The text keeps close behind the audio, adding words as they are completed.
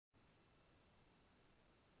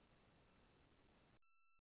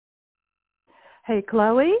Hey,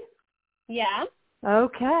 Chloe? Yeah.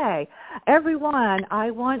 Okay. Everyone, I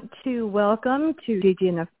want to welcome to DG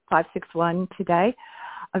in the 561 today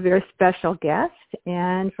a very special guest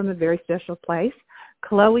and from a very special place,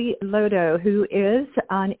 Chloe Lodo, who is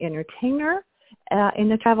an entertainer in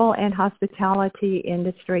the travel and hospitality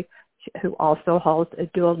industry, who also holds a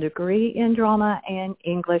dual degree in drama and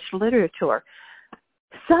English literature.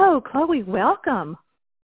 So, Chloe, welcome.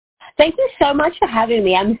 Thank you so much for having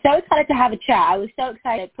me. I'm so excited to have a chat. I was so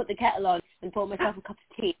excited to put the kettle on and pour myself a cup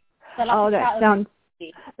of tea. So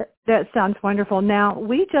that sounds wonderful. Now,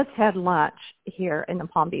 we just had lunch here in the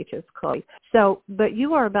Palm Beaches, Chloe. So, but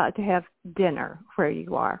you are about to have dinner where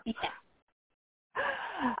you are. Yeah.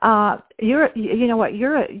 You know what?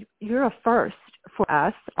 You're a first for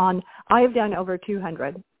us on. I have done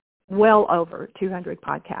well over 200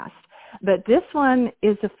 podcasts, but this one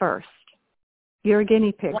is a first. You're a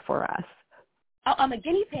guinea pig for us. Oh, I'm a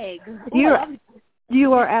guinea pig.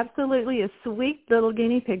 You are absolutely a sweet little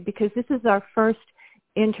guinea pig because this is our first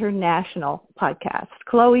international podcast.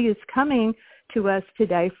 Chloe is coming to us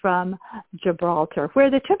today from Gibraltar, where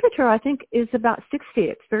the temperature, I think, is about 60.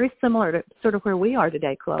 It's very similar to sort of where we are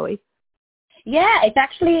today, Chloe. Yeah, it's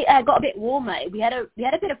actually got a bit warmer. We had a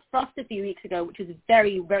bit of frost a few weeks ago, which was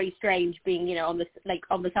very, very strange, being on the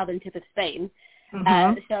southern tip of Spain.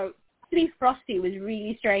 Mm-hmm. So to be frosty was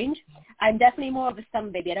really strange. I'm definitely more of a summer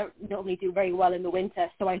baby. I don't normally do very well in the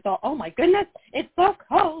winter, so I thought, oh my goodness, it's so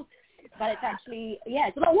cold. But it's actually,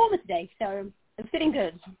 it's a lot warmer today, so I'm feeling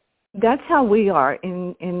good. That's how we are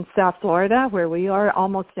in South Florida, where we are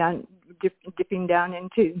almost dipping down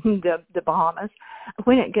into the Bahamas.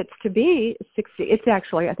 When it gets to be 60, it's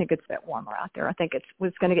actually, I think it's a bit warmer out there. I think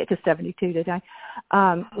it's going to get to 72 today.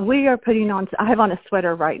 We are putting on, I have on a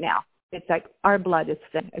sweater right now. It's like our blood is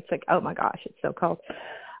thin. It's like, oh my gosh, it's so cold.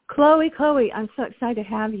 Chloe, I'm so excited to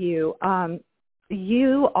have you.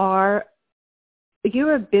 You're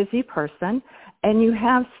a busy person, and you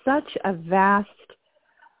have such a vast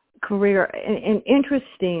career, an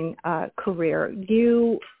interesting career.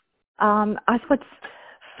 What's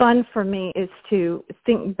fun for me is to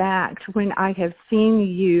think back to when I have seen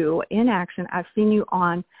you in action. I've seen you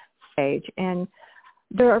on stage, and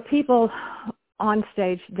there are people on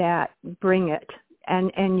stage that bring it,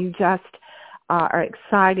 and you just are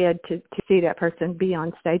excited to see that person be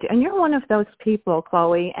on stage. And you're one of those people,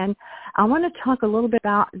 Chloe, and I want to talk a little bit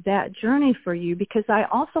about that journey for you, because I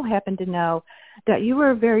also happen to know that you were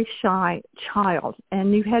a very shy child,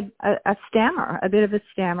 and you had a bit of a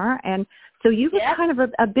stammer, and so you were kind of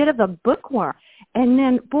a bit of a bookworm. And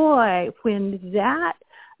then, boy, when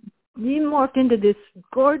you morphed into this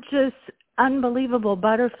gorgeous, unbelievable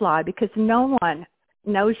butterfly, because no one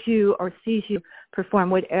knows you or sees you perform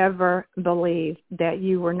would ever believe that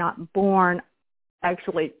you were not born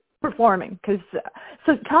actually performing.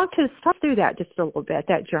 So talk through that just a little bit,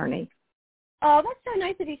 that journey. Oh, that's so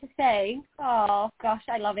nice of you to say. Oh gosh,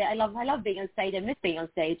 I love it. I love being on stage. I miss being on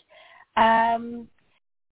stage. I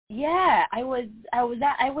was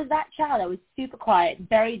that child. I was super quiet,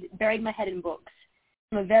 buried my head in books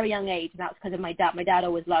from a very young age, and that's because of my dad. My dad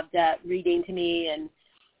always loved reading to me, and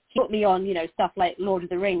he put me on, stuff like Lord of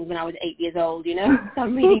the Rings when I was 8 years old, So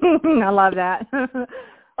I'm reading. I love that.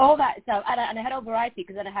 All that stuff. And I had all variety,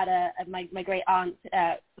 because then I had my great aunt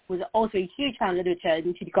was also a huge fan of literature,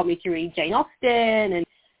 and she got me to read Jane Austen and,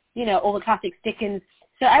 all the classics, Dickens.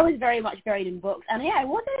 So I was very much buried in books. And I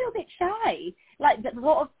was a little bit shy. Like, the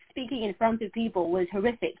thought of speaking in front of people was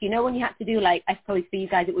horrific. When you had to do, I suppose for you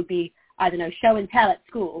guys it would be, I don't know, show and tell at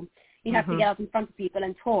school. You have to get up in front of people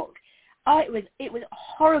and talk. Oh, it was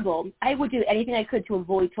horrible. I would do anything I could to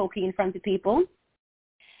avoid talking in front of people.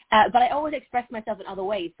 But I always expressed myself in other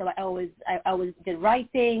ways. So I always did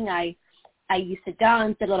writing. I used to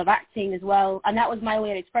dance, did a lot of acting as well. And that was my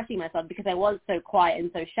way of expressing myself, because I was so quiet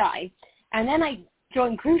and so shy. And then I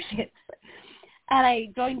joined cruise ships. And I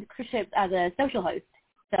joined cruise ships as a social host.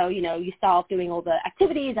 So, you start off doing all the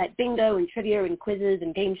activities like bingo and trivia and quizzes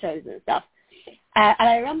and game shows and stuff. And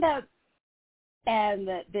I remember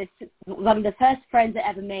one of the first friends I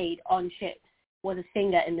ever made on ships was a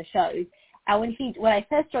singer in the shows. And when I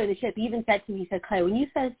first joined the ship, he even said to me, he said, Chloe, when you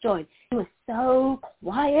first joined, you were so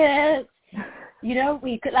quiet. We were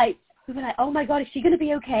like, oh my God, is she going to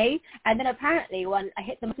be okay? And then apparently when I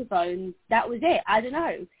hit the microphone, that was it. I don't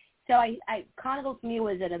know. So Carnival for me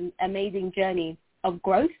was an amazing journey of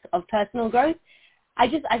growth, of personal growth. I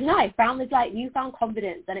don't know, I found this newfound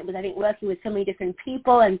confidence, and it was, I think, working with so many different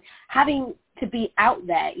people and having to be out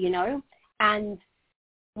there, and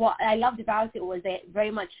what I loved about it was it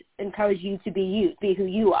very much encouraged you to be you, to be who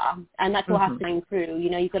you are, and that's what has to come through.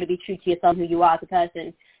 You've got to be true to yourself, who you are as a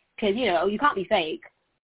person, because, you know, you can't be fake.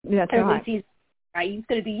 That's Everybody right. sees, right? You've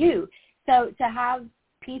got to be you. So to have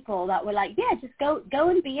people that were like, yeah, just go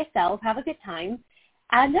and be yourself, have a good time.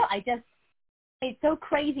 And no, it's so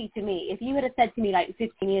crazy to me. If you had said to me like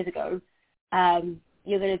 15 years ago,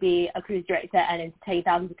 you're going to be a cruise director and entertain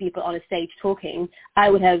thousands of people on a stage talking, I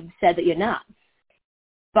would have said that you're nuts.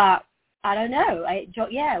 But I don't know.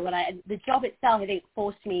 The job itself, I think,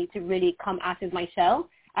 forced me to really come out of my shell.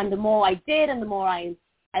 And the more I did, and the more I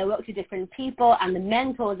worked with different people, and the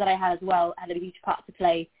mentors that I had as well had a huge part to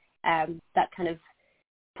play. That kind of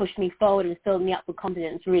pushed me forward and filled me up with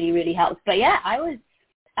confidence. Really, really helped. But yeah, I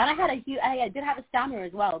did have a stammer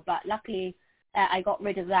as well. But luckily, I got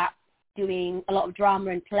rid of that doing a lot of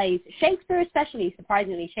drama and plays. Shakespeare, especially,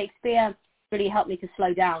 surprisingly, Shakespeare really helped me to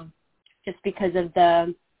slow down, just because of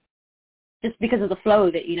the flow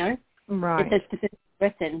of it, you know. Right. It's so specifically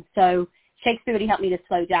written. So Shakespeare really helped me to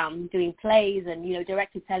slow down doing plays, and, you know,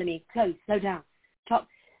 directors telling me, Chloe, slow down,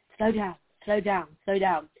 slow down.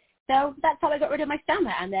 So that's how I got rid of my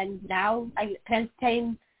stammer, and then now I can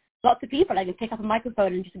entertain lots of people. I can pick up a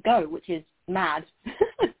microphone and just go, which is mad.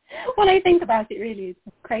 When I think about it, really,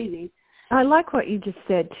 it's crazy. I like what you just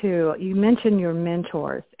said, too. You mentioned your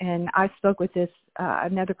mentors, and I spoke with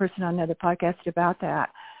another person on another podcast about that,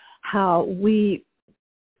 how we,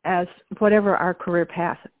 as whatever our career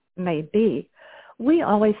path may be, we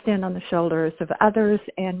always stand on the shoulders of others,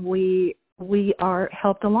 and we are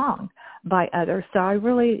helped along by others. So I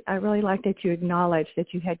really like that you acknowledge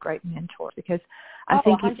that you had great mentors, because I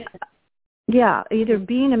think 100%. Either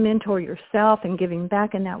being a mentor yourself and giving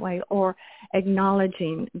back in that way, or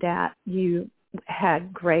acknowledging that you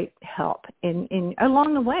had great help in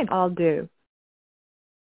along the way. All do.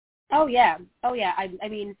 Oh yeah. I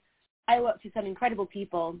mean, I worked with some incredible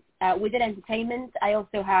people within entertainment. I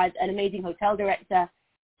also had an amazing hotel director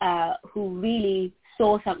who really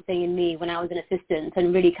saw something in me when I was an assistant,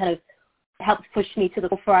 and really kind of helped push me to the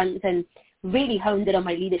forefront, and really honed in on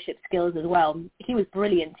my leadership skills as well. He was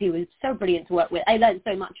brilliant. He was so brilliant to work with. I learned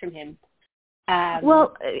so much from him. I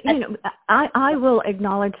will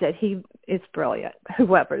acknowledge that he is brilliant,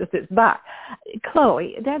 whoever this is. But,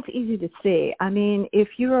 Chloe, that's easy to see. I mean, if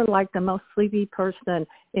you're like the most sleepy person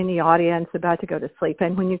in the audience about to go to sleep,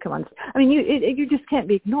 and when you come on, I mean, you just can't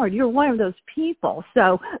be ignored. You're one of those people.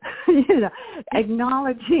 So, you know,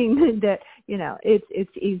 acknowledging that, you know,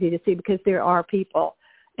 it's easy to see, because there are people.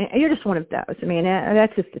 And you're just one of those. I mean,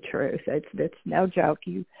 that's just the truth. It's no joke.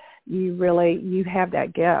 You have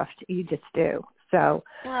that gift. You just do. So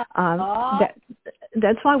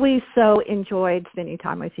that's why we so enjoyed spending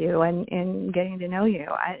time with you and getting to know you,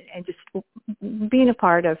 and just being a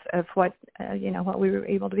part of what what we were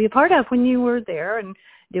able to be a part of when you were there and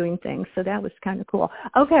doing things. So that was kind of cool.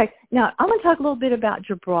 Okay, now I'm going to talk a little bit about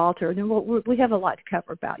Gibraltar, and then we have a lot to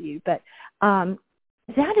cover about you, but.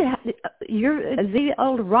 You're the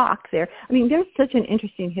old rock there. I mean, there's such an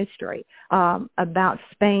interesting history about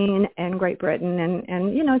Spain and Great Britain,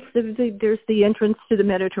 and you know, there's the entrance to the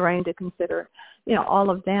Mediterranean to consider, you know, all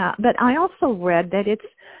of that. But I also read that it's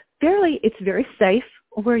very safe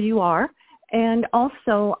where you are, and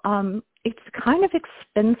also it's kind of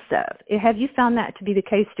expensive. Have you found that to be the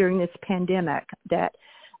case during this pandemic?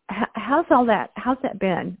 How's that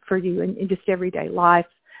been for you in just everyday life?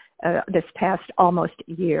 This past almost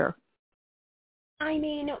year? I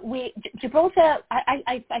mean, Gibraltar,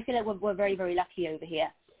 I feel like we're very, very lucky over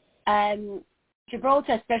here.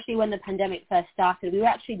 Gibraltar, especially when the pandemic first started, we were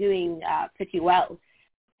actually doing pretty well.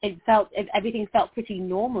 Everything felt pretty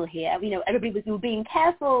normal here. You know, we were being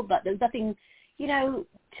careful, but there was nothing, you know,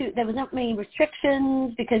 there was not many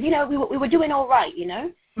restrictions, because, you know, we were doing all right, you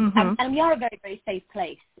know. Mm-hmm. And we are a very, very safe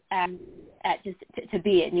place just to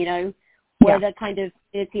be in, you know. We're the kind of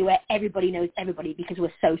city where everybody knows everybody, because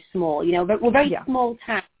we're so small. You know, we're very small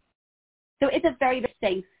town. So it's a very, very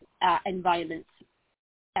safe environment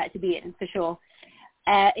to be in, for sure.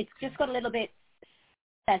 It's just got a little bit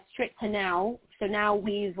stricter now. So now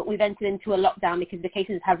we've entered into a lockdown because the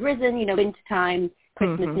cases have risen, you know, winter time,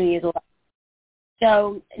 Christmas, New Year's, all that.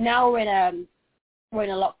 So now we're in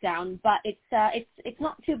a lockdown, but it's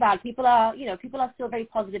not too bad. People are still very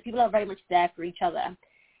positive. People are very much there for each other.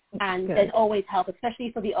 And there's always help,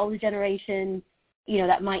 especially for the older generation, you know,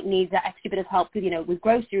 that might need that extra bit of help with, you know, with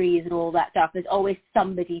groceries and all that stuff. There's always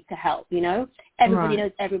somebody to help, you know. Everybody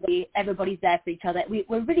knows everybody. Everybody's there for each other.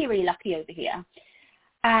 We're really, really lucky over here.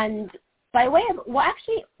 And by way of,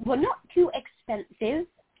 we're not too expensive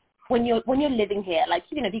when you're living here. Like,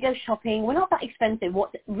 you know, if you go shopping, we're not that expensive.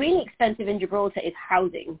 What's really expensive in Gibraltar is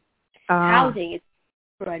housing. Housing is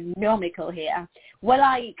astronomical here. We're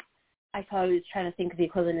like, I suppose, trying to think of the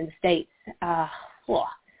equivalent in the States.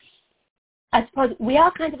 I suppose we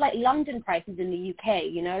are kind of like London prices in the UK,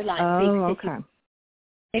 you know, like big cities. Okay.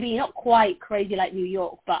 Maybe not quite crazy like New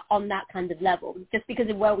York, but on that kind of level, just because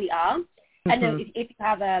of where we are. I know if you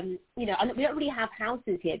have, you know, we don't really have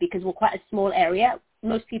houses here because we're quite a small area.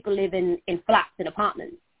 Most people live in flats and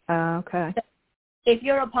apartments. Okay. So if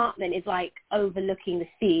your apartment is like overlooking the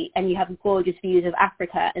sea and you have gorgeous views of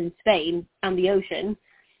Africa and Spain and the ocean,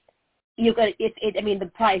 you're going to, I mean, the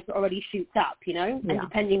price already shoots up, you know, and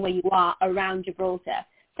depending where you are around Gibraltar.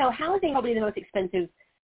 So housing is probably the most expensive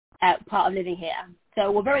part of living here.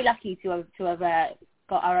 So we're very lucky to have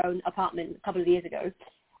got our own apartment a couple of years ago,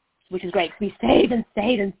 which is great. We saved and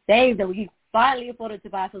saved and saved, and we finally afforded to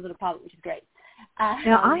buy ourselves an apartment, which is great.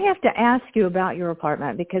 Now, I have to ask you about your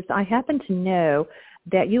apartment because I happen to know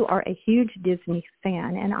that you are a huge Disney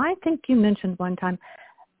fan, and I think you mentioned one time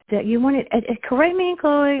that you wanted, correct me,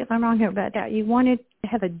 Chloe, if I'm wrong here, but that you wanted to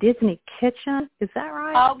have a Disney kitchen. Is that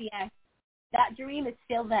right? Oh, yes. That dream is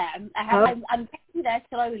still there. I'm getting there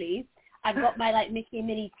slowly. I've got my, like, Mickey and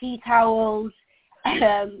Minnie tea towels, like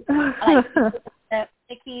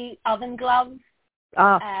Mickey oven gloves,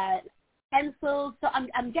 pencils. So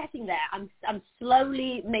I'm getting there. I'm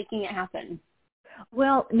slowly making it happen.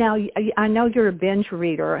 Well, now I know you're a binge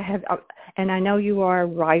reader, and I know you are a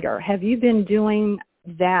writer. Have you been doing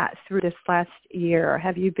that through this last year?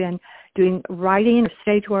 Have you been doing writing or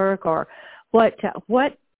stage work, or what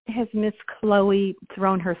has Miss Chloe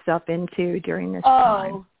thrown herself into during this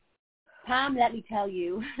time? Oh, Pam, let me tell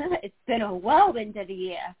you, it's been a whirlwind of a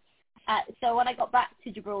year. So when I got back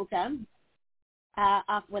to Gibraltar,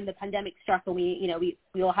 after when the pandemic struck and we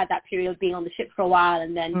all had that period of being on the ship for a while,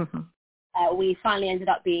 and then we finally ended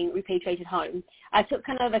up being repatriated home. I took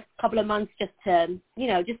kind of a couple of months just to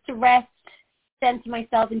rest, center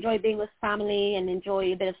myself, enjoy being with family, and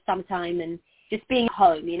enjoy a bit of summertime and just being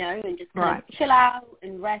home, you know, and just kind of chill out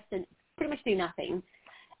and rest and pretty much do nothing,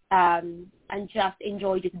 and just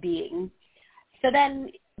enjoy just being. So then,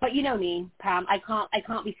 but you know me, Pam, I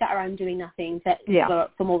can't be sat around doing nothing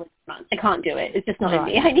for more than a month. I can't do it. It's just not in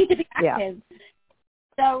me. I need to be active.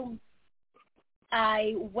 So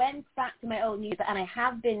I went back to my old news, and I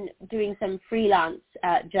have been doing some freelance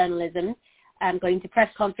journalism, going to press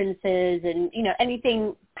conferences and, you know,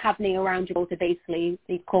 anything happening around Gibraltar, basically,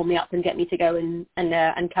 they call me up and get me to go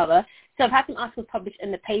and cover. So I've had some articles published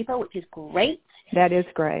in the paper, which is great. That is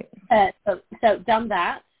great. So done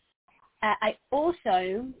that. I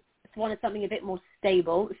also wanted something a bit more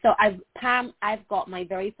stable. So I've got my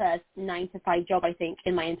very first 9-to-5 job, I think,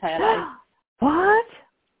 in my entire life. What?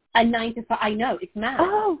 A 9-to-5. I know, it's mad.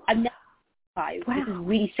 Oh. I'm 9-to-5. Wow. This is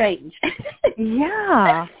really strange.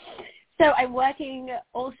 Yeah. So I'm working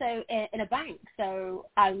also in a bank. So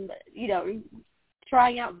I'm, you know,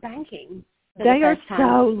 trying out banking. They are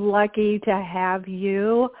so lucky to have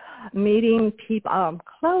you meeting people.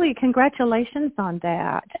 Chloe, congratulations on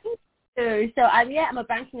that. So I'm a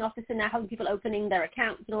banking officer now, helping people opening their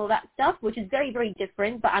accounts and all that stuff, which is very, very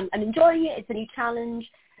different. But I'm enjoying it. It's a new challenge.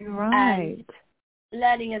 Right. And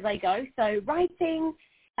learning as I go. So writing,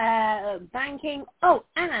 banking. Oh,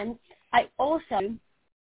 and I also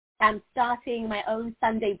am starting my own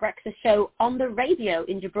Sunday breakfast show on the radio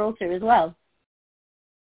in Gibraltar as well.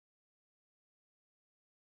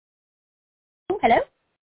 Oh, hello?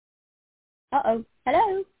 Uh-oh.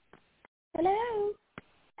 Hello? Hello?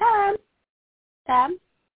 Pam? Pam?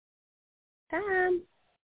 Pam?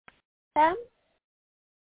 Pam?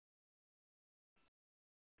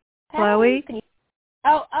 Chloe?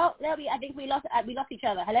 Oh, there I think we lost each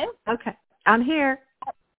other. Hello? Okay. I'm here.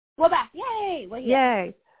 We're back. Yay! We're here.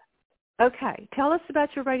 Yay. Okay. Tell us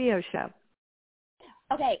about your radio show.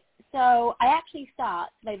 Okay. So I actually start,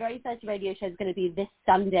 my very first radio show is going to be this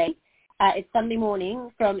Sunday. It's Sunday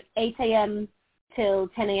morning from 8 a.m. till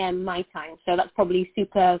 10 a.m. my time. So that's probably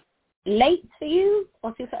super late for you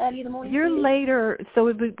or super early in the morning. You're later,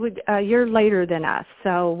 so you're later than us.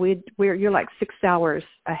 So you're like 6 hours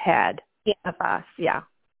ahead of us. Yeah.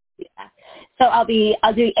 Yeah. So I'll do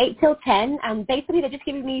 8 till 10, and basically they're just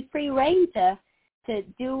giving me free reign to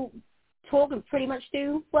talk and pretty much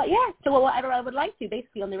do whatever I would like to,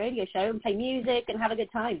 basically on the radio show, and play music and have a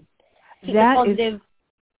good time. Keep the positive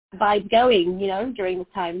vibe going, you know, during this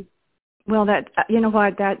time. Well, you know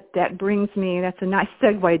what, that brings me, that's a nice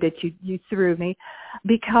segue that you threw me,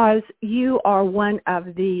 because you are one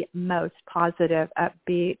of the most positive,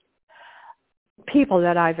 upbeat people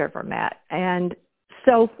that I've ever met. And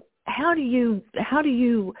so how do you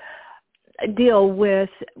deal with,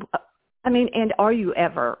 I mean, and are you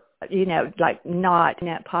ever, you know, like not in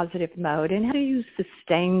that positive mode, and how do you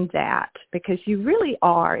sustain that? Because you really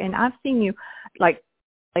are, and I've seen you like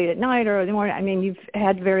late at night or in the morning. I mean, you've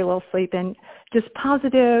had very little sleep, and just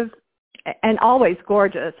positive and always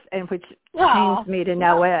gorgeous, and which pains me to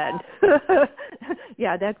no end.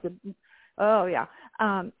 Yeah, oh yeah.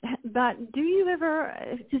 But do you ever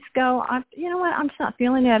just go, you know what, I'm just not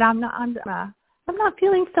feeling it. I'm not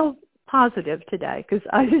feeling so positive today, because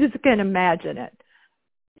I just can't imagine it.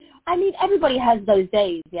 I mean, everybody has those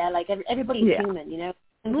days, yeah. Like everybody's human, you know.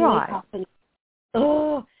 Right.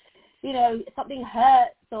 You know, something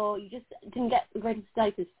hurts, or you just didn't get the greatest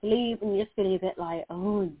night of sleep, and you're just feeling a bit like,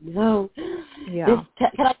 oh no, yeah.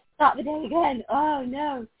 Can I start the day again? Oh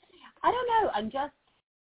no, I don't know. I'm just,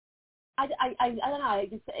 I don't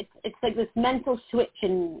know. It's like this mental switch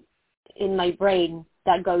in my brain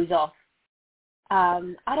that goes off. I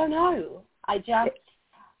don't know.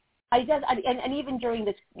 And even during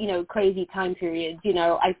this, you know, crazy time period, you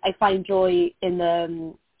know, I find joy in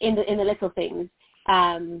the little things.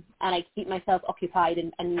 And I keep myself occupied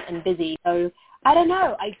and busy. So I don't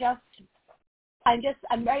know.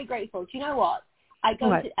 I'm very grateful. Do you know what? I go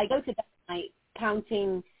to bed at night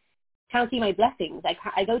counting my blessings.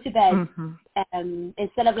 I go to bed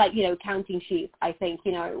instead of, like, you know, counting sheep. I think,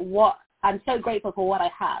 you know, I'm so grateful for what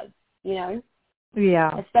I have. You know.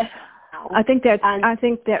 Yeah. Especially now. I think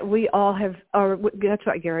that we all have, or that's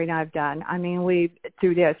what Gary and I have done. I mean,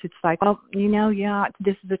 through this, it's like, oh, you know, yeah,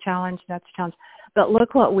 this is a challenge, that's a challenge. But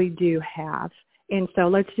look what we do have, and so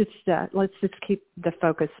let's just keep the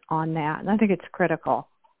focus on that. And I think it's critical.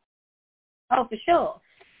 Oh, for sure.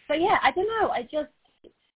 So yeah, I don't know. I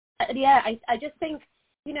just think,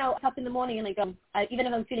 you know, up in the morning and I go, even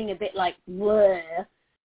if I'm feeling a bit like, bleh,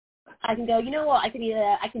 I can go, you know what? I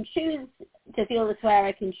can choose to feel this way.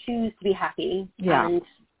 I can choose to be happy. Yeah. And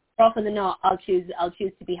more often than not, I'll choose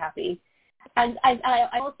to be happy. And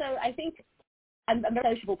I think. I'm a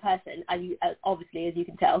very sociable person, obviously, as you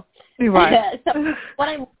can tell. Right. So when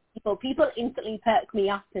I'm with people instantly perk me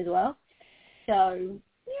up as well. So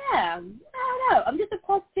yeah, I don't know. I'm just a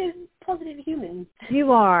positive human.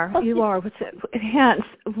 You are. Hence,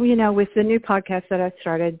 you know, with the new podcast that I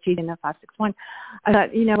started, GDN 561, I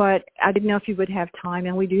thought, you know what, I didn't know if you would have time,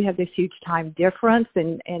 and we do have this huge time difference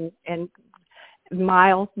and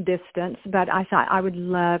mile distance, but I thought I would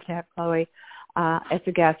love to have Chloe as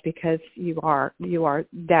a guest, because you are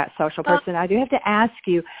that social person. I do have to ask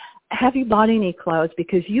you, have you bought any clothes?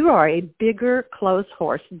 Because you are a bigger clothes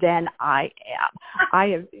horse than I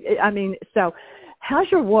am. So how's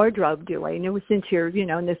your wardrobe doing? Since you're, you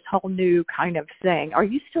know, in this whole new kind of thing, are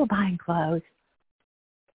you still buying clothes?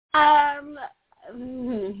 Not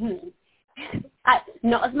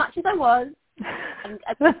as much as I was.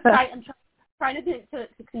 I'm trying to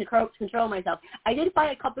control myself. I did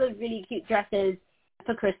buy a couple of really cute dresses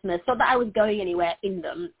for Christmas, not that I was going anywhere in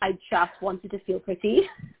them. I just wanted to feel pretty.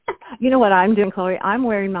 You know what I'm doing, Chloe? I'm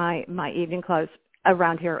wearing my evening clothes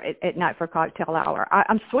around here at night for cocktail hour.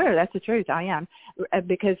 I swear that's the truth. I am,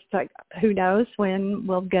 because like, who knows when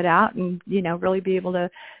we'll get out and, you know, really be able to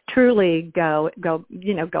truly go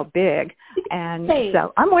big. And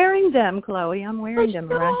so I'm wearing them, Chloe. I'm wearing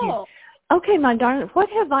them around here. Okay, my darling, what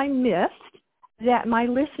have I missed that my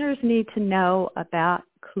listeners need to know about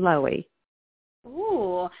Chloe?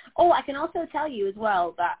 Oh, I can also tell you as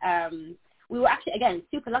well that we were actually, again,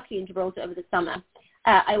 super lucky in Gibraltar over the summer.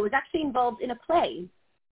 I was actually involved in a play.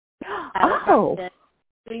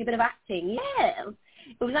 Doing a bit of acting. Yeah.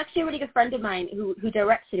 It was actually a really good friend of mine who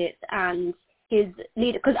directed it, and his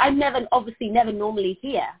leader, because I'm never normally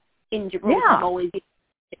here in Gibraltar. Yeah. I'm always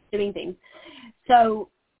doing things. So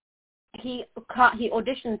he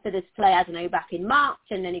auditioned for this play, I don't know, back in March,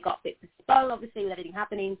 and then he got a bit postponed, obviously, with everything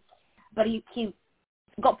happening. But he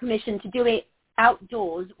got permission to do it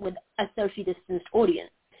outdoors with a socially distanced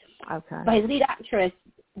audience. Okay. But his lead actress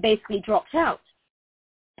basically dropped out,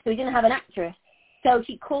 so he didn't have an actress. So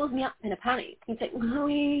he calls me up in a panic. He's like,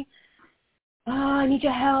 Chloe, I need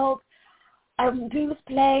your help. I'm doing this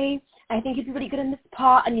play. I think you'd be really good in this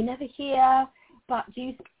part, and you're never here. But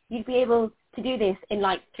you'd be able to do this in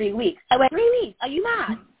like 3 weeks. I went, 3 weeks? Are you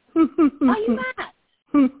mad? Are you mad?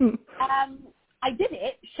 I did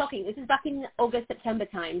it. Shocking. This is back in August, September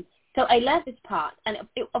time. So I learned this part, and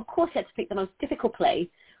of course I had to pick the most difficult play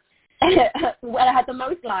where I had the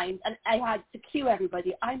most lines, and I had to cue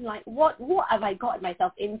everybody. I'm like, what have I gotten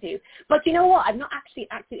myself into? But you know what? I've not actually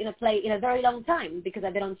acted in a play in a very long time because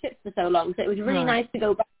I've been on trips for so long. So it was really nice to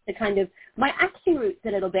go back to kind of my acting roots a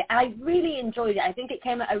little bit. I really enjoyed it. I think it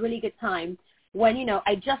came at a really good time when, you know,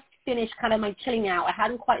 I just finished kind of my chilling out. I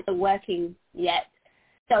hadn't quite started working yet.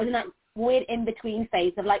 So I was in that weird in-between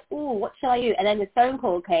phase of like, oh, what shall I do? And then the phone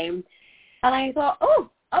call came, and I thought, oh,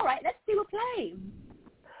 all right, let's do a play.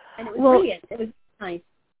 And it was brilliant. It was nice.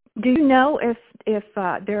 Do you know if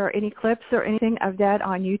there are any clips or anything of that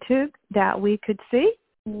on YouTube that we could see?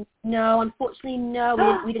 No, unfortunately,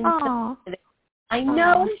 no. We didn't. I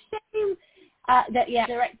know. Shame. The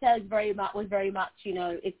director was very much,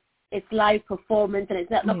 it's live performance, and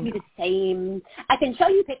it's not going to be the same. I can show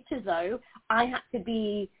you pictures though. I had to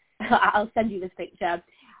be. I'll send you this picture.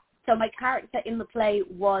 So my character in the play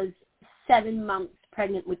was 7 months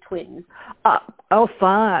pregnant with twins. Oh,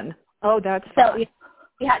 fun! Oh, that's fun.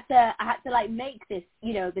 So I had to like make this,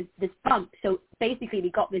 this bump. So basically,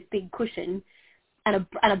 we got this big cushion and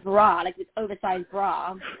a bra, like this oversized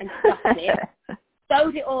bra, and stuffed it.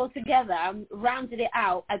 Sewed it all together, rounded it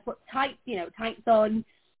out. I put tights on,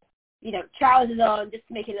 trousers on, just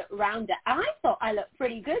to make it look rounder. I thought I looked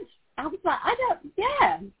pretty good. I was like,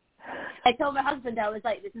 I told my husband, I was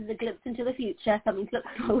like, this is a glimpse into the future, something to look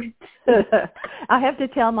forward to. I have to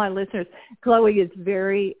tell my listeners, Chloe is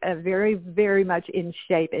very, very, very much in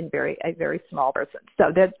shape and a very small person.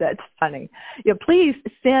 So that's funny. Please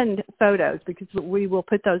send photos, because we will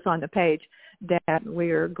put those on the page that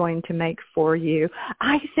we're going to make for you.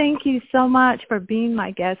 I thank you so much for being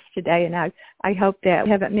my guest today, and I hope that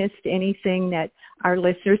we haven't missed anything that our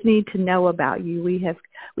listeners need to know about you.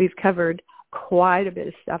 We've covered quite a bit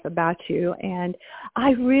of stuff about you, and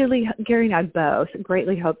I really, Gary and I both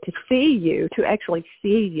greatly hope to actually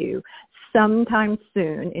see you sometime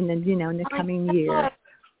soon in the coming year.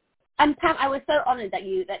 And Pam, I was so honored that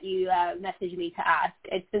you messaged me to ask.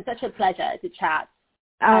 It's been such a pleasure to chat.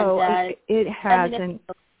 Oh, and, it hasn't.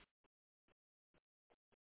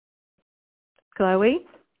 Chloe?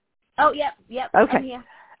 Oh, yep. Okay. I'm here.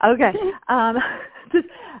 Okay.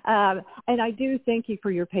 And I do thank you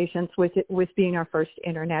for your patience with being our first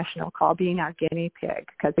international call, being our guinea pig,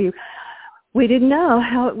 because we didn't know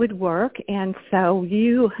how it would work, and so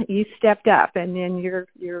you stepped up, and then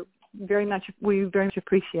we very much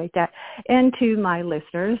appreciate that. And to my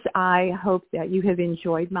listeners, I hope that you have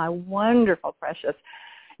enjoyed my wonderful, precious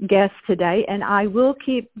guest today, and I will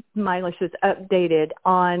keep my listeners updated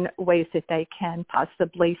on ways that they can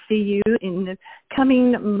possibly see you in the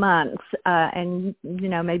coming months, and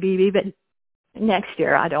maybe even next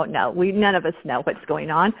year. I don't know. None of us know what's going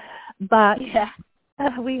on, but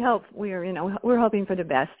we hope we're hoping for the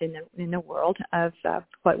best in the world of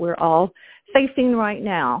what we're all facing right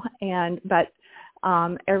now. But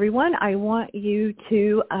everyone, I want you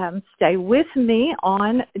to stay with me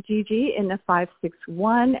on Gigi in the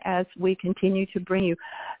 561 as we continue to bring you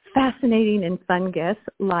fascinating and fun guests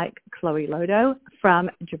like Chloe Lodo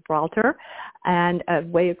from Gibraltar and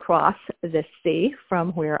way across the sea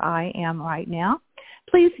from where I am right now.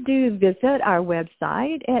 Please do visit our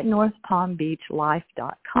website at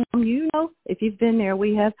northpalmbeachlife.com. If you've been there,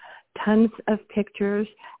 we have tons of pictures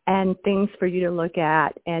and things for you to look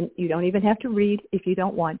at, and you don't even have to read if you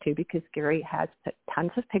don't want to, because Gary has put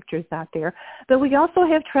tons of pictures out there. But we also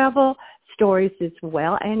have travel stories as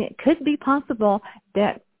well, and it could be possible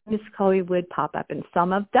that Miss Chloe would pop up in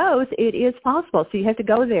some of those. It is possible, so you have to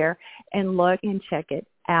go there and look and check it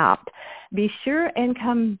out. Be sure and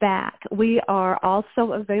come back. We are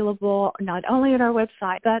also available not only at our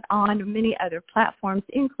website, but on many other platforms,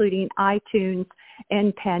 including iTunes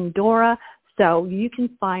and Pandora. So you can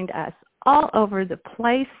find us all over the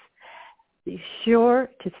place. Be sure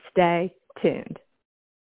to stay tuned.